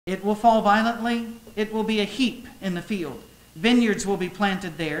It will fall violently. It will be a heap in the field. Vineyards will be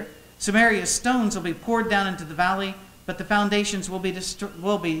planted there. Samaria's stones will be poured down into the valley, but the foundations will be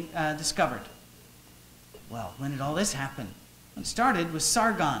discovered. Well, when did all this happen? It started with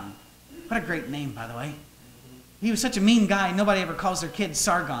Sargon. What a great name, by the way. He was such a mean guy, nobody ever calls their kids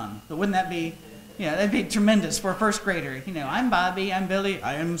Sargon. But wouldn't that be, that'd be tremendous for a first grader. I'm Bobby, I'm Billy,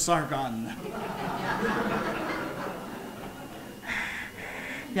 I am Sargon.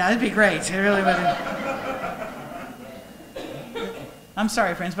 Yeah, it'd be great. It really would. I'm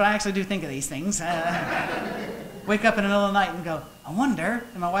sorry, friends, but I actually do think of these things. Wake up in the middle of the night and go, I wonder.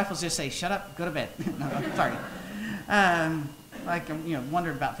 And my wife will just say, shut up, go to bed. No, sorry.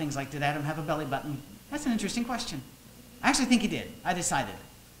 Wondered about things like, did Adam have a belly button? That's an interesting question. I actually think he did. I decided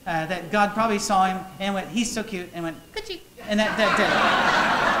that God probably saw him and went, he's so cute, and went, Coochie. And that did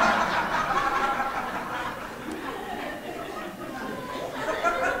it.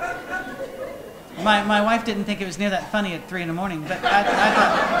 My wife didn't think it was near that funny at 3 in the morning, but I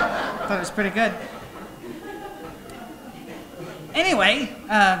thought it was pretty good. Anyway,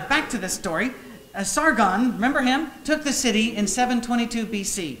 back to this story. Sargon, remember him, took the city in 722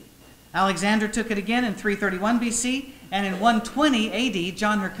 BC. Alexander took it again in 331 BC, and in 120 AD,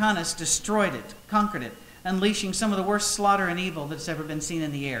 John Hyrcanus destroyed it, conquered it, unleashing some of the worst slaughter and evil that's ever been seen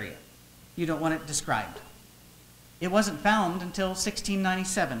in the area. You don't want it described. It wasn't found until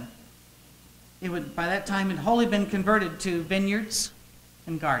 1697. By that time, it had wholly been converted to vineyards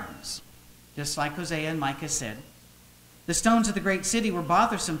and gardens, just like Hosea and Micah said. The stones of the great city were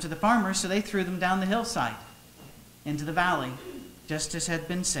bothersome to the farmers, so they threw them down the hillside into the valley, just as had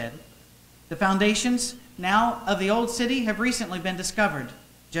been said. The foundations now of the old city have recently been discovered,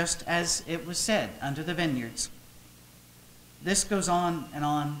 just as it was said, under the vineyards. This goes on and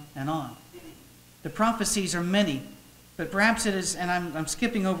on and on. The prophecies are many, but perhaps it is, and I'm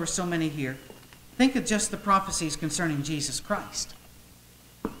skipping over so many here. Think of just the prophecies concerning Jesus Christ.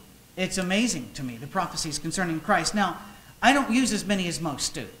 It's amazing to me, the prophecies concerning Christ. Now, I don't use as many as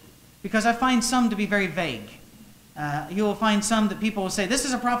most do, because I find some to be very vague. You will find some that people will say, this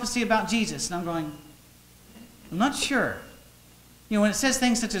is a prophecy about Jesus. And I'm going, I'm not sure. When it says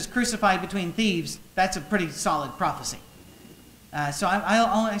things such as crucified between thieves, that's a pretty solid prophecy. So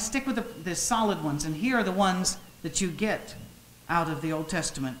I stick with the solid ones, and here are the ones that you get out of the Old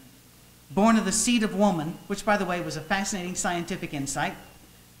Testament. Born of the seed of woman, which, by the way, was a fascinating scientific insight,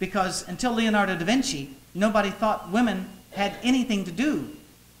 because until Leonardo da Vinci, nobody thought women had anything to do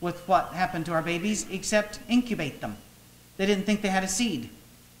with what happened to our babies except incubate them. They didn't think they had a seed.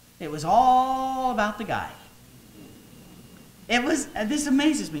 It was all about the guy. This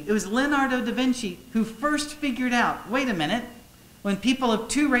amazes me. It was Leonardo da Vinci who first figured out, wait a minute, when people of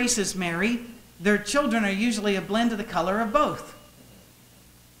two races marry, their children are usually a blend of the color of both.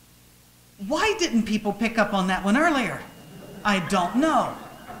 Why didn't people pick up on that one earlier? I don't know.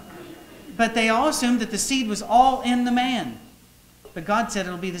 But they all assumed that the seed was all in the man. But God said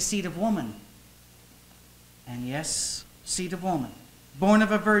it'll be the seed of woman. And yes, seed of woman. Born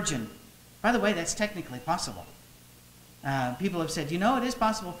of a virgin. By the way, that's technically possible. People have said, it is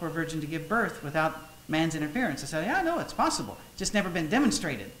possible for a virgin to give birth without man's interference. I said, yeah, I know it's possible. It's just never been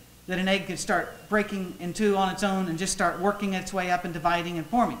demonstrated that an egg could start breaking in two on its own and just start working its way up and dividing and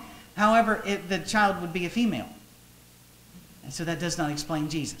forming. However, the child would be a female. And so that does not explain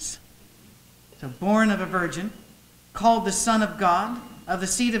Jesus. So born of a virgin, called the Son of God, of the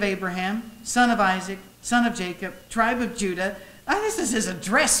seed of Abraham, son of Isaac, son of Jacob, tribe of Judah. This is his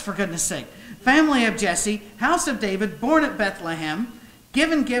address, for goodness sake. Family of Jesse, house of David, born at Bethlehem,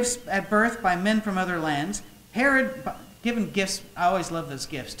 given gifts at birth by men from other lands. Herod, given gifts, I always love those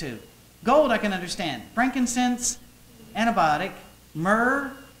gifts too. Gold I can understand. Frankincense, antibiotic,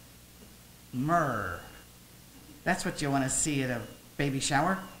 myrrh. That's what you want to see at a baby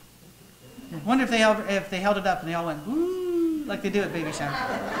shower. I wonder if they held it up and they all went, woo, like they do at baby shower.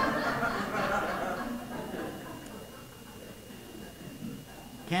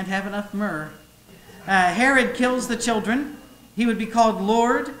 Can't have enough myrrh. Herod kills the children. He would be called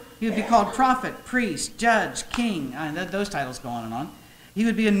Lord. He would be called prophet, priest, judge, king. Those titles go on and on. He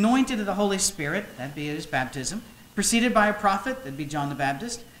would be anointed of the Holy Spirit. That'd be at his baptism. Preceded by a prophet. That'd be John the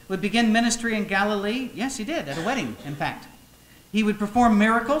Baptist. Would begin ministry in Galilee. Yes, he did, at a wedding, in fact. He would perform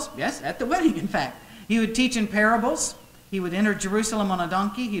miracles. Yes, at the wedding, in fact. He would teach in parables. He would enter Jerusalem on a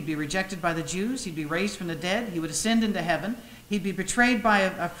donkey. He'd be rejected by the Jews. He'd be raised from the dead. He would ascend into heaven. He'd be betrayed by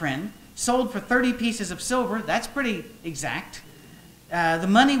a friend, sold for 30 pieces of silver. That's pretty exact. The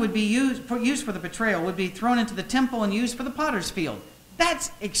money would be used for the betrayal, would be thrown into the temple and used for the potter's field.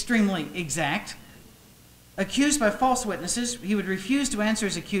 That's extremely exact. Accused by false witnesses, he would refuse to answer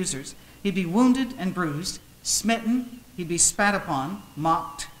his accusers. He'd be wounded and bruised, smitten, he'd be spat upon,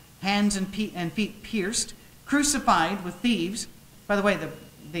 mocked, hands and feet pierced, crucified with thieves. By the way,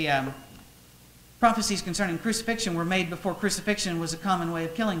 the prophecies concerning crucifixion were made before crucifixion was a common way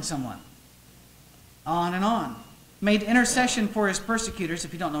of killing someone. On and on. Made intercession for his persecutors.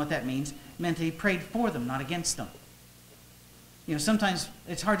 If you don't know what that means, it meant that he prayed for them, not against them. You know, sometimes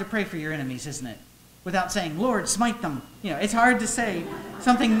it's hard to pray for your enemies, isn't it? Without saying, Lord, smite them. You know, it's hard to say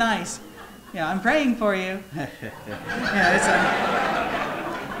something nice. You know, I'm praying for you.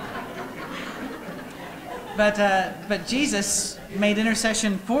 But Jesus made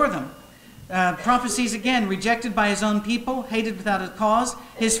intercession for them. Prophecies again, rejected by his own people, hated without a cause.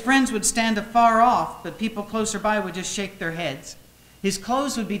 His friends would stand afar off, but people closer by would just shake their heads. His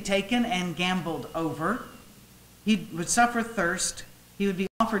clothes would be taken and gambled over. He would suffer thirst. He would be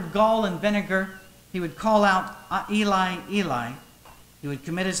offered gall and vinegar. He would call out, Eli, Eli. He would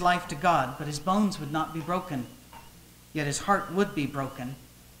commit his life to God, but his bones would not be broken. Yet his heart would be broken.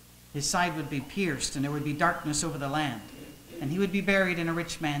 His side would be pierced, and there would be darkness over the land. And he would be buried in a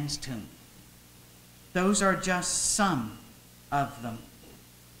rich man's tomb. Those are just some of them.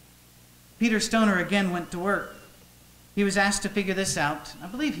 Peter Stoner again went to work. He was asked to figure this out. I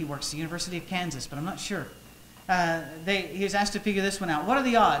believe he works at the University of Kansas, but I'm not sure. He was asked to figure this one out. What are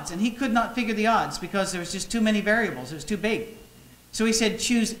the odds? And he could not figure the odds because there was just too many variables. It was too big. So he said,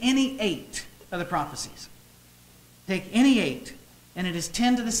 choose any 8 of the prophecies. Take any 8, and it is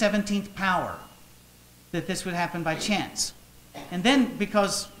 10 to the 17th power that this would happen by chance. And then,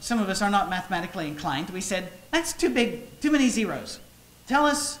 because some of us are not mathematically inclined, we said, that's too big, too many zeros. Tell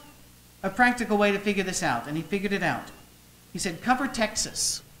us a practical way to figure this out. And he figured it out. He said, cover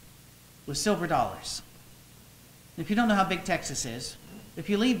Texas with silver dollars. If you don't know how big Texas is, if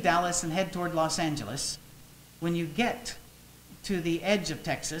you leave Dallas and head toward Los Angeles, when you get to the edge of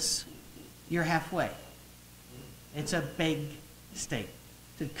Texas, you're halfway. It's a big state.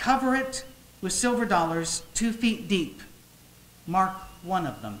 To cover it with silver dollars 2 feet deep, mark one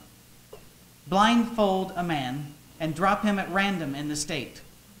of them. Blindfold a man and drop him at random in the state.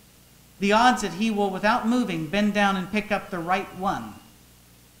 The odds that he will, without moving, bend down and pick up the right one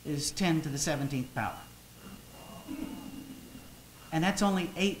is 10 to the 17th power. And that's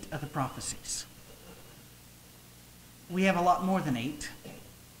only 8 of the prophecies. We have a lot more than 8.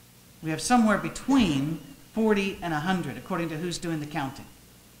 We have somewhere between 40 and 100, according to who's doing the counting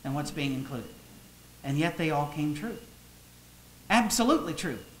and what's being included. And yet they all came true. Absolutely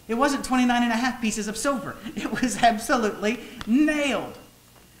true. It wasn't 29 and a half pieces of silver. It was absolutely nailed.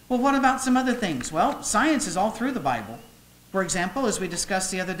 Well, what about some other things? Well, science is all through the Bible. For example, as we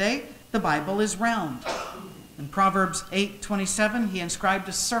discussed the other day, the Bible is round. In Proverbs 8:27, he inscribed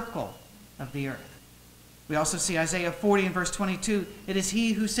a circle of the earth. We also see Isaiah 40 and verse 22, it is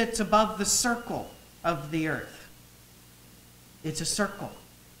he who sits above the circle of the earth. It's a circle.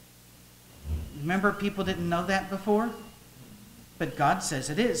 Remember, people didn't know that before? But God says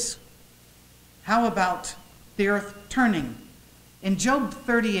it is. How about the earth turning? In Job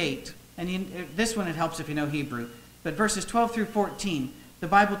 38, and this one it helps if you know Hebrew, but verses 12 through 14, the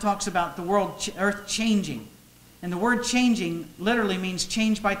Bible talks about the earth changing. And the word changing literally means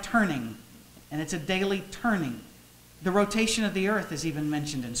change by turning. And it's a daily turning. The rotation of the earth is even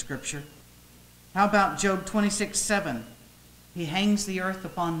mentioned in Scripture. How about Job 26:7? He hangs the earth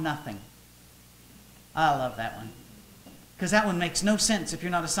upon nothing. I love that one. Because that one makes no sense if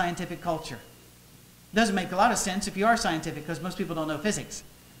you're not a scientific culture. It doesn't make a lot of sense if you are scientific, because most people don't know physics.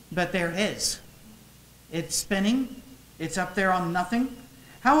 But there it is. It's spinning. It's up there on nothing.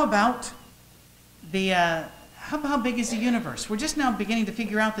 How about how big is the universe? We're just now beginning to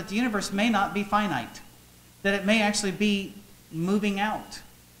figure out that the universe may not be finite. That it may actually be moving out,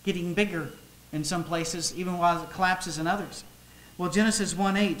 getting bigger in some places, even while it collapses in others. Well, Genesis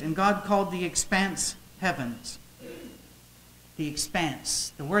 1:8, and God called the expanse heavens. The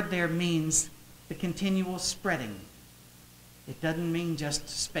expanse. The word there means the continual spreading. It doesn't mean just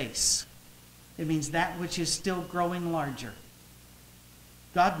space. It means that which is still growing larger.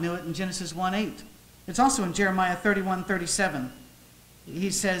 God knew it in Genesis 1:8. It's also in Jeremiah 31:37.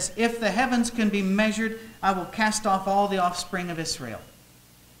 He says, if the heavens can be measured, I will cast off all the offspring of Israel.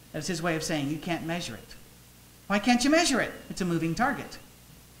 That's his way of saying you can't measure it. Why can't you measure it? It's a moving target.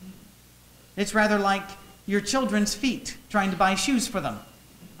 It's rather like your children's feet trying to buy shoes for them.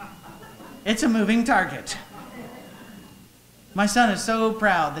 It's a moving target. My son is so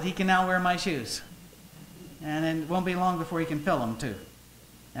proud that he can now wear my shoes. And it won't be long before he can fill them too.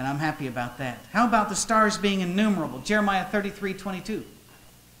 And I'm happy about that. How about the stars being innumerable? Jeremiah 33:22.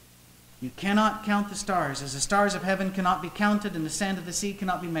 You cannot count the stars, as the stars of heaven cannot be counted and the sand of the sea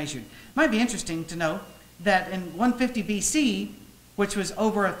cannot be measured. It might be interesting to know that in 150 BC, which was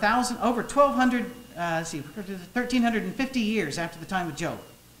over 1,200, 1,350 years after the time of Job,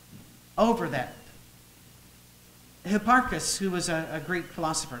 over that, Hipparchus, who was a Greek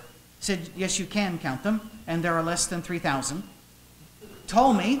philosopher, said, yes, you can count them, and there are less than 3,000.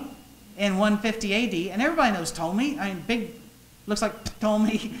 Ptolemy, in 150 AD, and everybody knows Ptolemy. I mean, big, looks like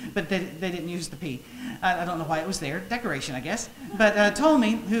Ptolemy, but they didn't use the P. I don't know why it was there. Decoration, I guess. But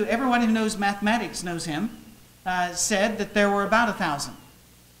Ptolemy, who everyone who knows mathematics knows him, said that there were about 1,000.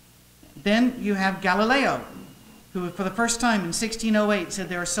 Then you have Galileo, who for the first time in 1608 said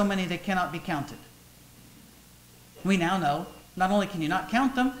there are so many that cannot be counted. We now know, not only can you not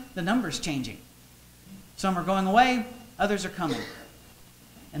count them, the number's changing. Some are going away, others are coming.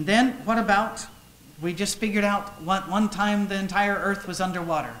 And then, what about, we just figured out one time the entire earth was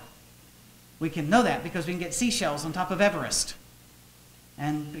underwater. We can know that because we can get seashells on top of Everest.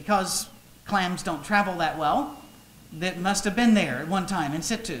 And because clams don't travel that well, that must have been there at one time in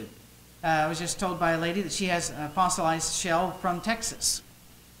situ. I was just told by a lady that she has a fossilized shell from Texas.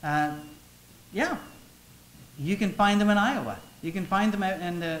 Yeah, you can find them in Iowa. You can find them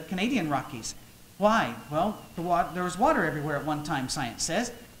in the Canadian Rockies. Why? Well, there was water everywhere at one time, science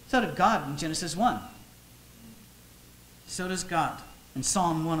says. So did God in Genesis 1. So does God in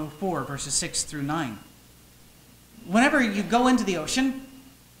Psalm 104, verses 6 through 9. Whenever you go into the ocean,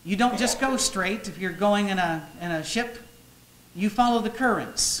 you don't just go straight. If you're going in a ship, you follow the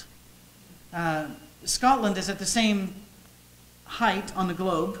currents. Scotland is at the same height on the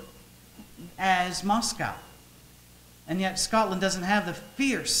globe as Moscow. And yet Scotland doesn't have the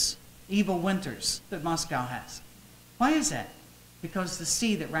fierce, evil winters that Moscow has. Why is that? Because the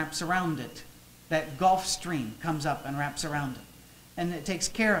sea that wraps around it, that Gulf Stream comes up and wraps around it. And it takes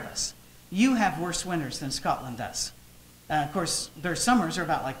care of us. You have worse winters than Scotland does. Of course, their summers are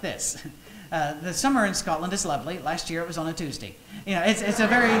about like this. The summer in Scotland is lovely. Last year it was on a Tuesday. You know, it's a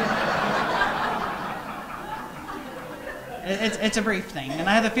very... it's a brief thing. And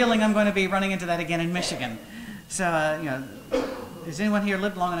I have a feeling I'm going to be running into that again in Michigan. So, you know, has anyone here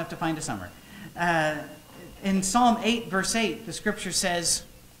lived long enough to find a summer? In Psalm 8, verse 8, the scripture says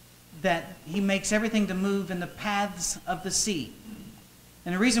that he makes everything to move in the paths of the sea.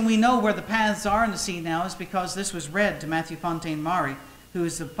 And the reason we know where the paths are in the sea now is because this was read to Matthew Fontaine Maury, who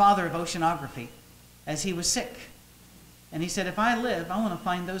is the father of oceanography, as he was sick. And he said, if I live, I want to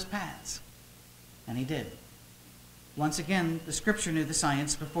find those paths. And he did. Once again, the scripture knew the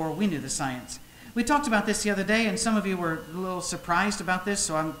science before we knew the science. We talked about this the other day, and some of you were a little surprised about this,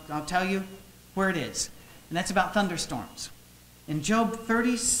 so I'll tell you where it is. And that's about thunderstorms. In Job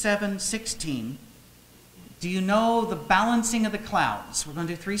 37:16, do you know the balancing of the clouds? We're going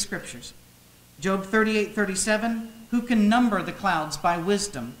to do 3 scriptures. Job 38:37, who can number the clouds by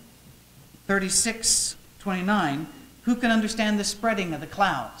wisdom? 36:29, who can understand the spreading of the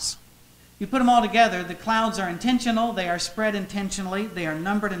clouds? You put them all together, the clouds are intentional, they are spread intentionally, they are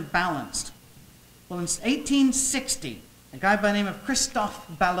numbered and balanced. Well, in 1860, a guy by the name of Christophe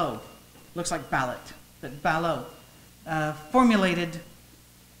Ballot, looks like ballot, but Ballot, formulated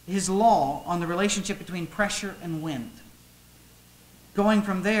his law on the relationship between pressure and wind. Going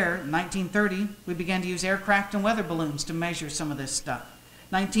from there, in 1930, we began to use aircraft and weather balloons to measure some of this stuff.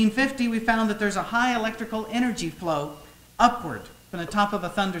 1950, we found that there's a high electrical energy flow upward from the top of a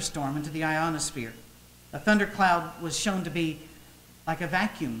thunderstorm into the ionosphere. A thundercloud was shown to be like a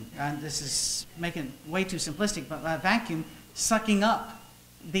vacuum. This is making it way too simplistic, but a vacuum sucking up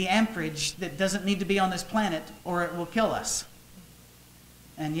the amperage that doesn't need to be on this planet or it will kill us.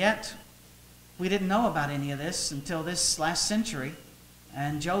 And yet, we didn't know about any of this until this last century.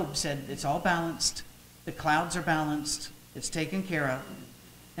 And Job said it's all balanced, the clouds are balanced, it's taken care of.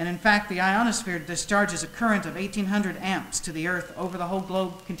 And in fact, the ionosphere discharges a current of 1,800 amps to the earth over the whole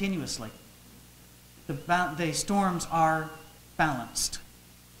globe continuously. The storms are balanced.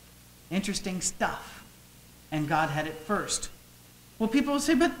 Interesting stuff. And God had it first. Well, people will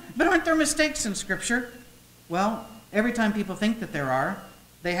say, but aren't there mistakes in Scripture? Well, every time people think that there are,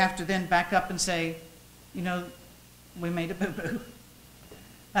 they have to then back up and say, you know, we made a boo-boo.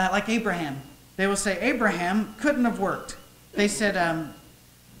 Like Abraham. They will say, Abraham couldn't have worked. They said,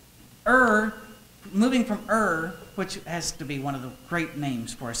 moving from which has to be one of the great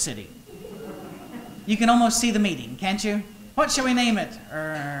names for a city. You can almost see the meeting, can't you? What shall we name it?